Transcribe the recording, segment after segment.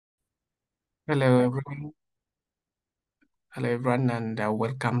Hello everyone. Hello everyone, and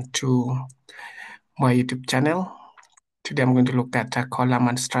welcome to my YouTube channel. Today I'm going to look at a column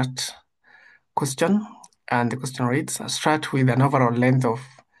and strut question, and the question reads: a strut with an overall length of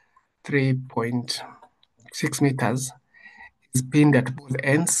 3.6 meters is pinned at both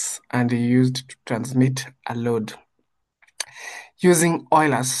ends and used to transmit a load. Using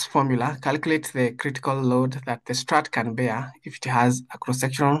Euler's formula, calculate the critical load that the strut can bear if it has a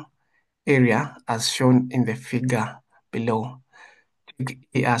cross-sectional area as shown in the figure below.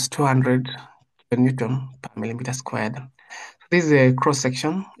 E as 200 Newton per millimeter squared. This is a cross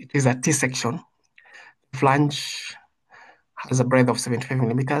section. It is a T section. The flange has a breadth of 75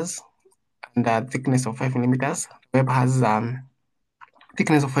 millimeters and a thickness of 5 millimeters. The web has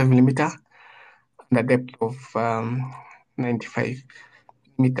thickness of 5 millimeter and a depth of 95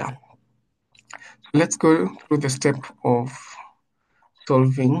 millimeter. So let's go through the step of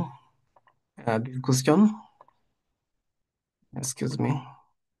solving this question. Excuse me.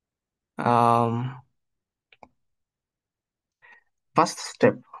 First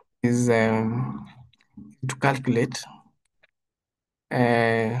step is to calculate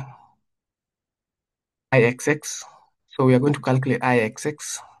IXX. So we are going to calculate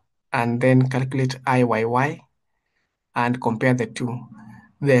IXX and then calculate IYY and compare the two.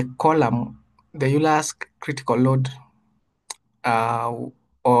 The column, the Euler's critical load,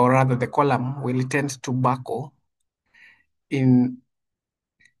 or rather the column will tend to buckle in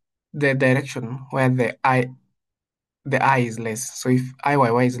the direction where the I is less. So if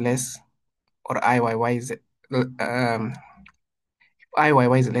IYY is less or IYY is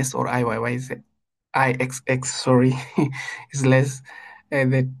IYY is less or IYY is IXX, sorry, is less,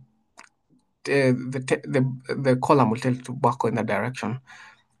 the column will tend to buckle in that direction.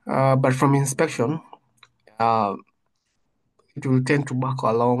 But from inspection, it will tend to buckle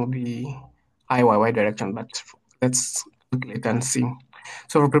along the IYY direction. But let's calculate and see.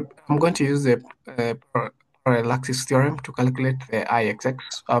 So I'm going to use the parallel axis theorem to calculate the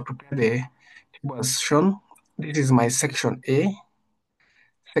IXX. I'll prepare the table as shown. This is my section A,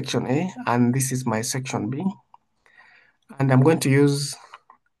 and this is my section B. And I'm going to use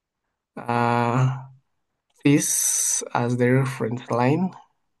this as the reference line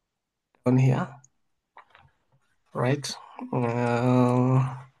down here, right?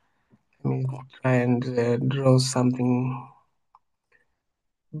 Let me try and draw something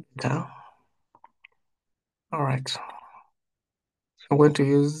better. All right. So I'm going to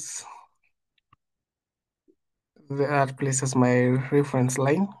use that place as my reference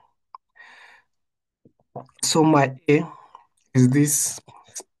line. So my A is this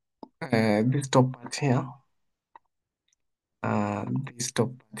top part here. This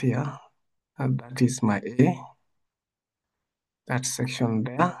top part here. And that is my A. That section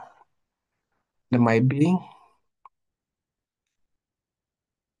there. Then my B.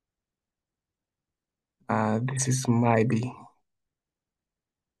 This is my B.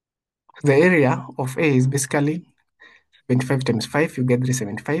 The area of A is basically 25 times 5, you get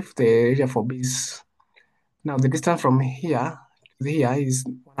 375. The area for B is, now the distance from here to here is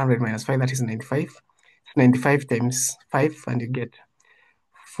 100 minus 5, that is 95. 95 times 5, and you get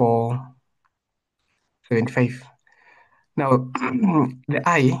 475. Now, the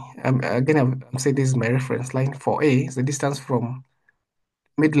I, again, I'm saying this is my reference line. For A is the distance from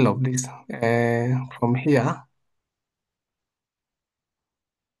middle of this, from here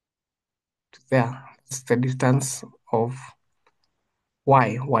to there. It's the distance of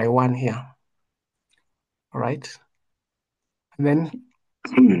Y1 here, all right? And then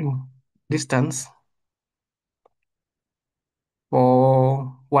distance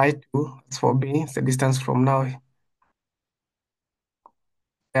for Y2, as for B, it's the distance from now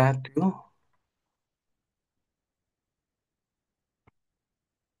here to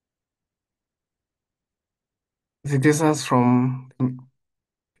the distance from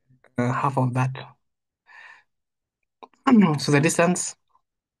half of that. So the distance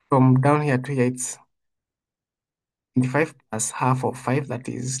from down here to here, it's 25 plus half of 5, that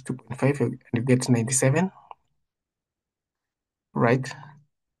is 2.5, and you get 97, right?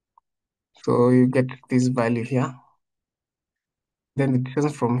 So you get this value here. Then the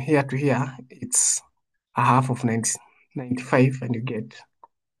distance from here to here, it's a half of 95, and you get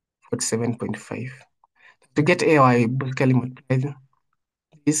 47.5. To get A, I basically multiply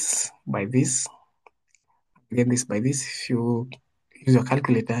this by this, again this by this. If you use your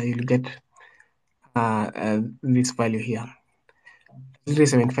calculator, you'll get this value here.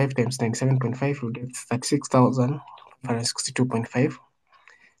 375 times 97.5 will get 36,562.5.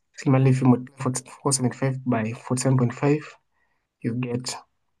 Similarly, if you multiply 475 by 47.5, you get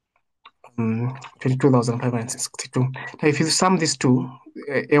 22,562. Now, if you sum these two,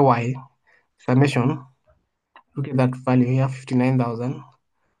 AY summation, look at that value here,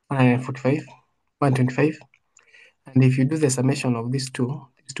 59,145, 125. And if you do the summation of these two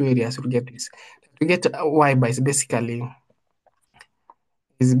areas, you'll get this. To get Y by is basically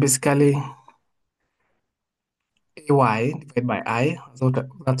AY divided by I. So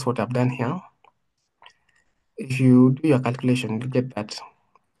that's what I've done here. If you do your calculation, you get that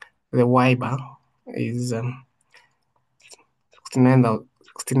the Y bar is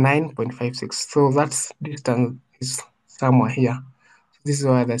 69.56. So that's distance is somewhere here. This is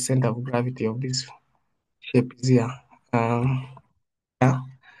where the center of gravity of this shape is here. Yeah.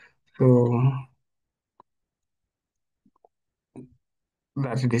 So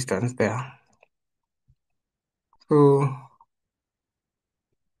that distance there. So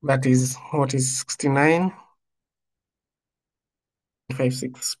that is what is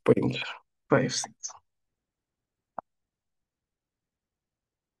 69.56.56.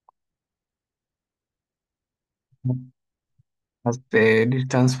 That's the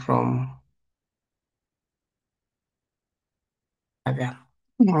distance from there,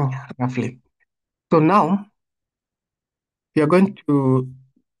 roughly. So now we are going to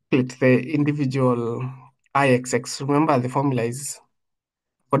split the individual IXX. Remember, the formula is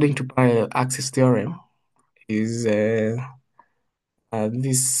according to parallel axis theorem is this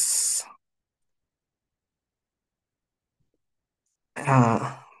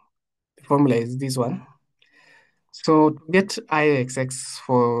the formula is this one. So to get IXX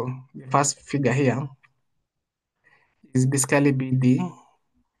for the first figure here is basically BD.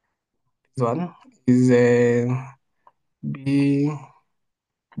 This one is BD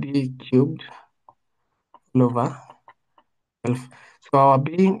cubed all over 12. So our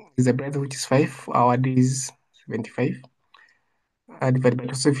B is the breadth, which is 5. Our D is 75. Divided by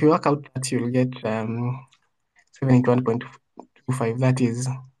 2. So if you work out that, you'll get 71.25. That is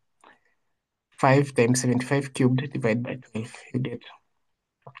 5 times 75 cubed divided by 12. You get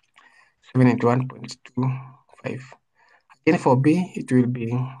 71.25. Again, for B, it will be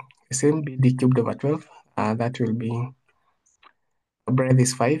the same BD cubed over 12. That will be, our breadth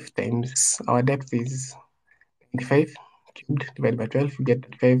is 5 times our depth is 25 cubed divided by 12. You get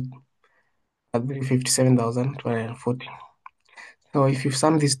 5, 357,240. So if you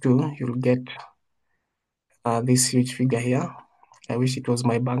sum these two, you'll get this huge figure here. I wish it was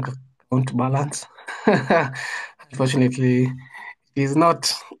my bank account balance. Unfortunately, it is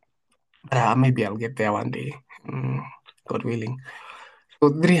not. Maybe I'll get there one day, God willing. So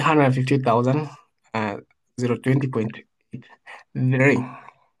 350,000, 020.8. The ring.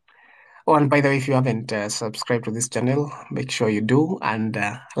 Oh, and by the way, if you haven't subscribed to this channel, make sure you do and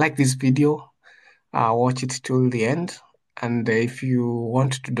like this video. Watch it till the end. And if you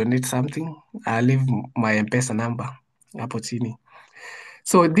want to donate something, I'll leave my M-Pesa number hapo chini.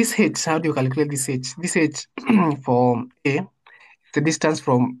 So this h, how do you calculate this h? This h for A, the distance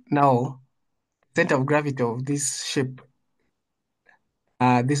from now, center of gravity of this shape,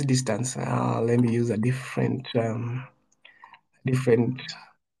 this distance. Let me use a different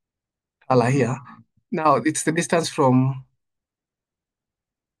color here. Now it's the distance from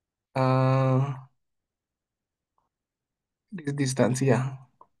this distance here.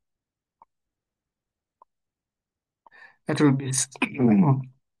 That will be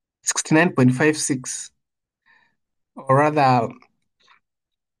 69.56, or rather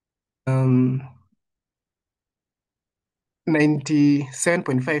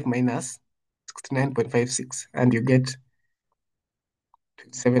 97.5 minus 69.56, and you get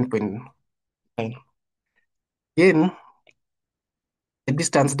 27.9. Again, the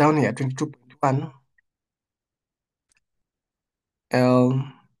distance down here, 22.1,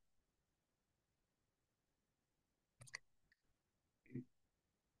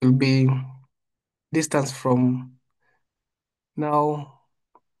 will be distance from now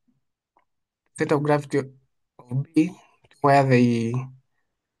center of gravity of B to where the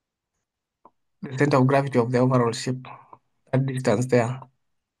center of gravity of the overall shape, that distance there,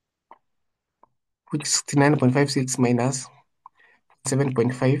 which is 69.56 minus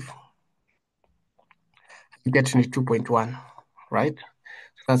 7.5, you get 22.1, right?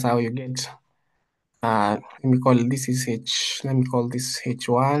 So that's how you get, let me call this is H, let me call this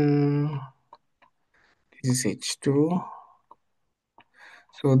H1, this is H2.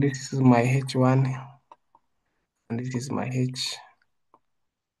 So this is my H1, and this is my H2.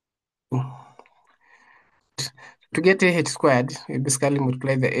 To get AH squared, you basically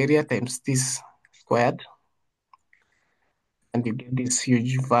multiply the area times this squared, and you get this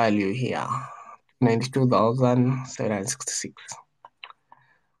huge value here, 92,766.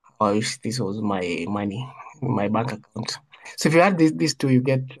 I wish this was my money, my bank account. So if you add these two, you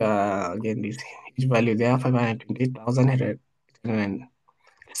get again this huge value there,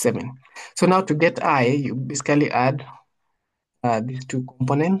 528,807. So now to get I, you basically add these two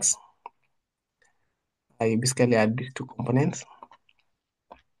components. You basically add these two components.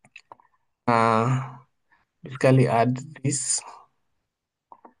 Basically add this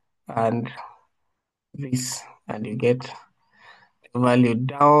and this, and you get the value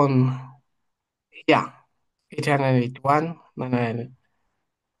down here, 881,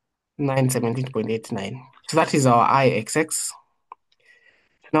 917.89. So that is our IXX.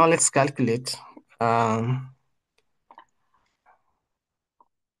 Now let's calculate our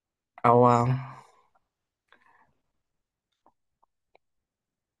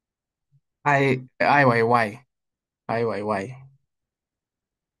IYY. IYY.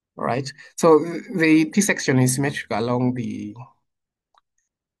 Right. So the T section is symmetrical along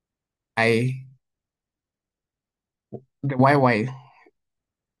I the YY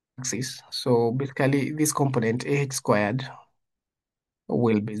axis. So basically this component AH squared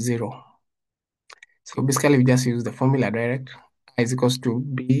will be 0. So basically we just use the formula direct. I is equals to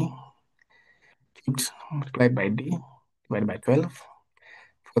B cubed multiplied by D divided by 12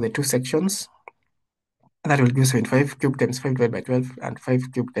 for the two sections. That will give 75 cubed times 5 divided by 12 and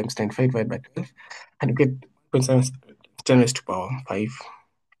 5 cubed times 95 divided by 12. And you get 10 raised to power 5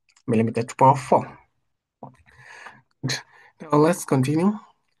 millimeter to power 4. Now let's continue.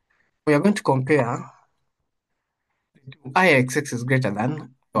 We are going to compare IXX is greater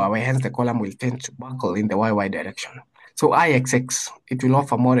than y, hence the column will tend to buckle in the YY direction. So IXX, it will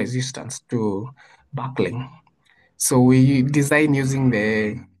offer more resistance to buckling. So we design using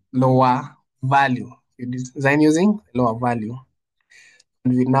the lower value. You design using the lower value.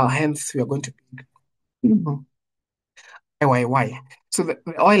 And we now, hence, we are going to pick IYY. So the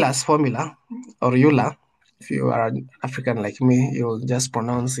Euler's formula, or Euler, if you are an African like me, you'll just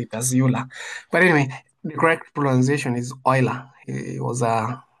pronounce it as Euler. But anyway, the correct pronunciation is Euler. He was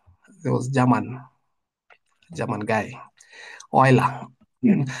German guy, Euler.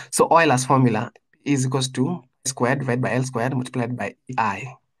 So Euler's formula is equals to squared divided by L squared multiplied by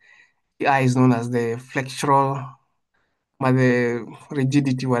EI. EI is known as the flexural, but the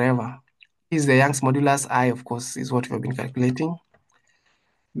rigidity, whatever. Is the Young's modulus. I, of course, is what we've been calculating.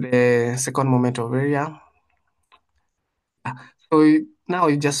 The second moment of area. So now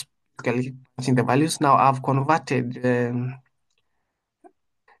you just calculating the values. Now I've converted the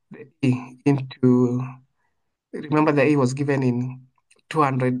E into, remember the E was given in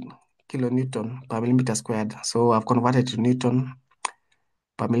 200 kilonewton per millimeter squared. So I've converted to Newton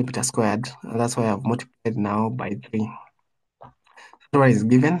per millimeter squared. And that's why I've multiplied now by 3. So what is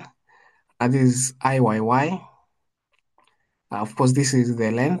given? And this is IYY. Of course, this is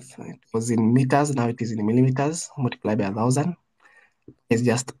the length. It was in meters. Now it is in millimeters. Multiplied by 1,000. It's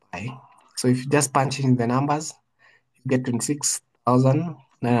just pi. So if you just punch in the numbers, you get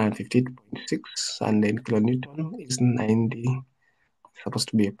 26,958.6, and then kilonewton is 90, supposed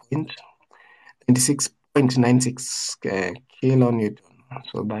to be a point, 96.96 kilonewton.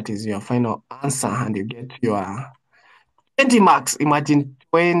 So that is your final answer, and you get your 20 marks. Imagine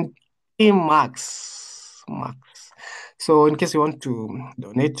 20 marks. So in case you want to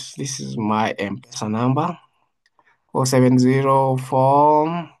donate, this is my M-Pesa number,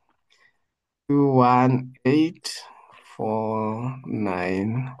 0704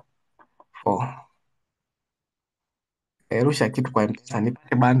 218,494. Rusha kitu kwa M-Pesa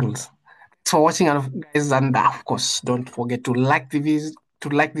nipate bundles. Thanks for watching, guys, and of course, don't forget to like this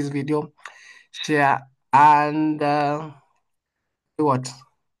video, share, and do what?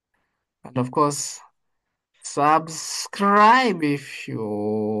 And of course, subscribe if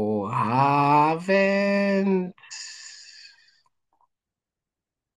you haven't.